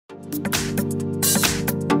Hi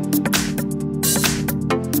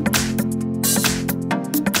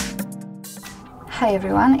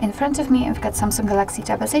everyone, in front of me I've got Samsung Galaxy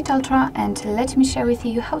Tab S8 Ultra, and let me share with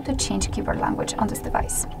you how to change keyboard language on this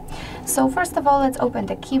device. So first of all, let's open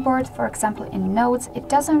the keyboard. For example, in Notes, it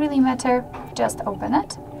doesn't really matter, just open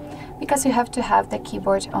it, because you have to have the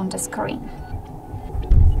keyboard on the screen.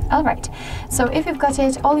 Alright, so if you've got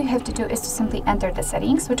it, all you have to do is to simply enter the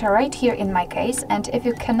settings, which are right here in my case, and if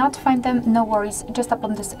you cannot find them, no worries, just tap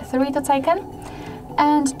on this three dots icon,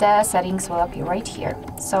 and the settings will appear right here.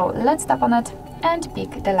 So let's tap on it and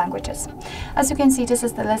pick the languages. As you can see, this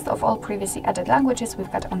is the list of all previously added languages.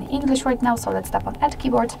 We've got only English right now, so let's tap on Add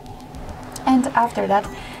Keyboard. And after that,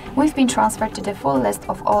 we've been transferred to the full list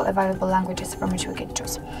of all available languages from which we can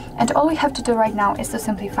choose. And all we have to do right now is to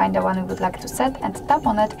simply find the one we would like to set and tap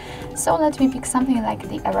on it. So let me pick something like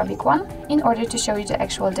the Arabic one in order to show you the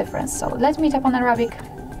actual difference. So let me tap on Arabic,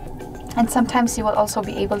 and sometimes you will also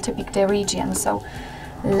be able to pick the region. So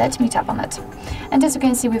let me tap on it. And as you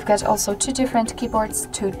can see, we've got also two different keyboards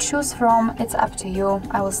to choose from. It's up to you.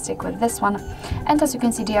 I will stick with this one. And as you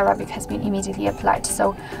can see, the Arabic has been immediately applied.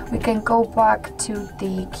 So we can go back to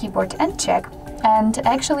the keyboard and check. And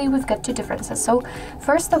actually, we've got two differences. So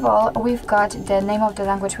first of all, we've got the name of the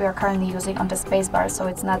language we are currently using on the spacebar, so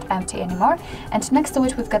it's not empty anymore. And next to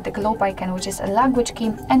it, we've got the globe icon, which is a language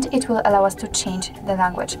key, and it will allow us to change the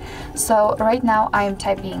language. So right now, I am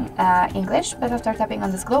typing English, but after tapping on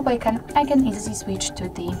this globe icon, I can easily switch to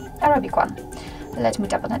the Arabic one. Let me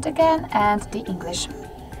tap on it again, and the English.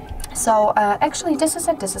 So actually, this is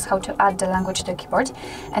it. This is how to add the language to the keyboard.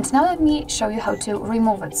 And now let me show you how to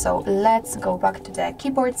remove it. So let's go back to the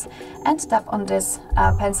keyboards and tap on this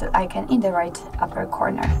pencil icon in the right upper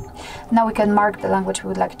corner. Now we can mark the language we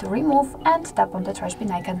would like to remove and tap on the trash bin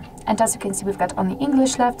icon. And as you can see, we've got only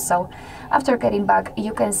English left. So after getting back,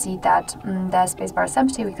 you can see that the spacebar is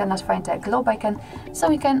empty. We cannot find the globe icon, so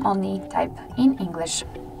we can only type in English.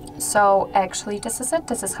 So actually, this is it.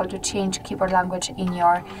 This is how to change keyboard language in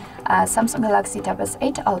your Samsung Galaxy Tab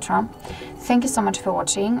S8 Ultra. Thank you so much for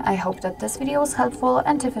watching. I hope that this video was helpful,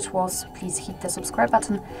 and if it was, please hit the subscribe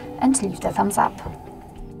button and leave the thumbs up.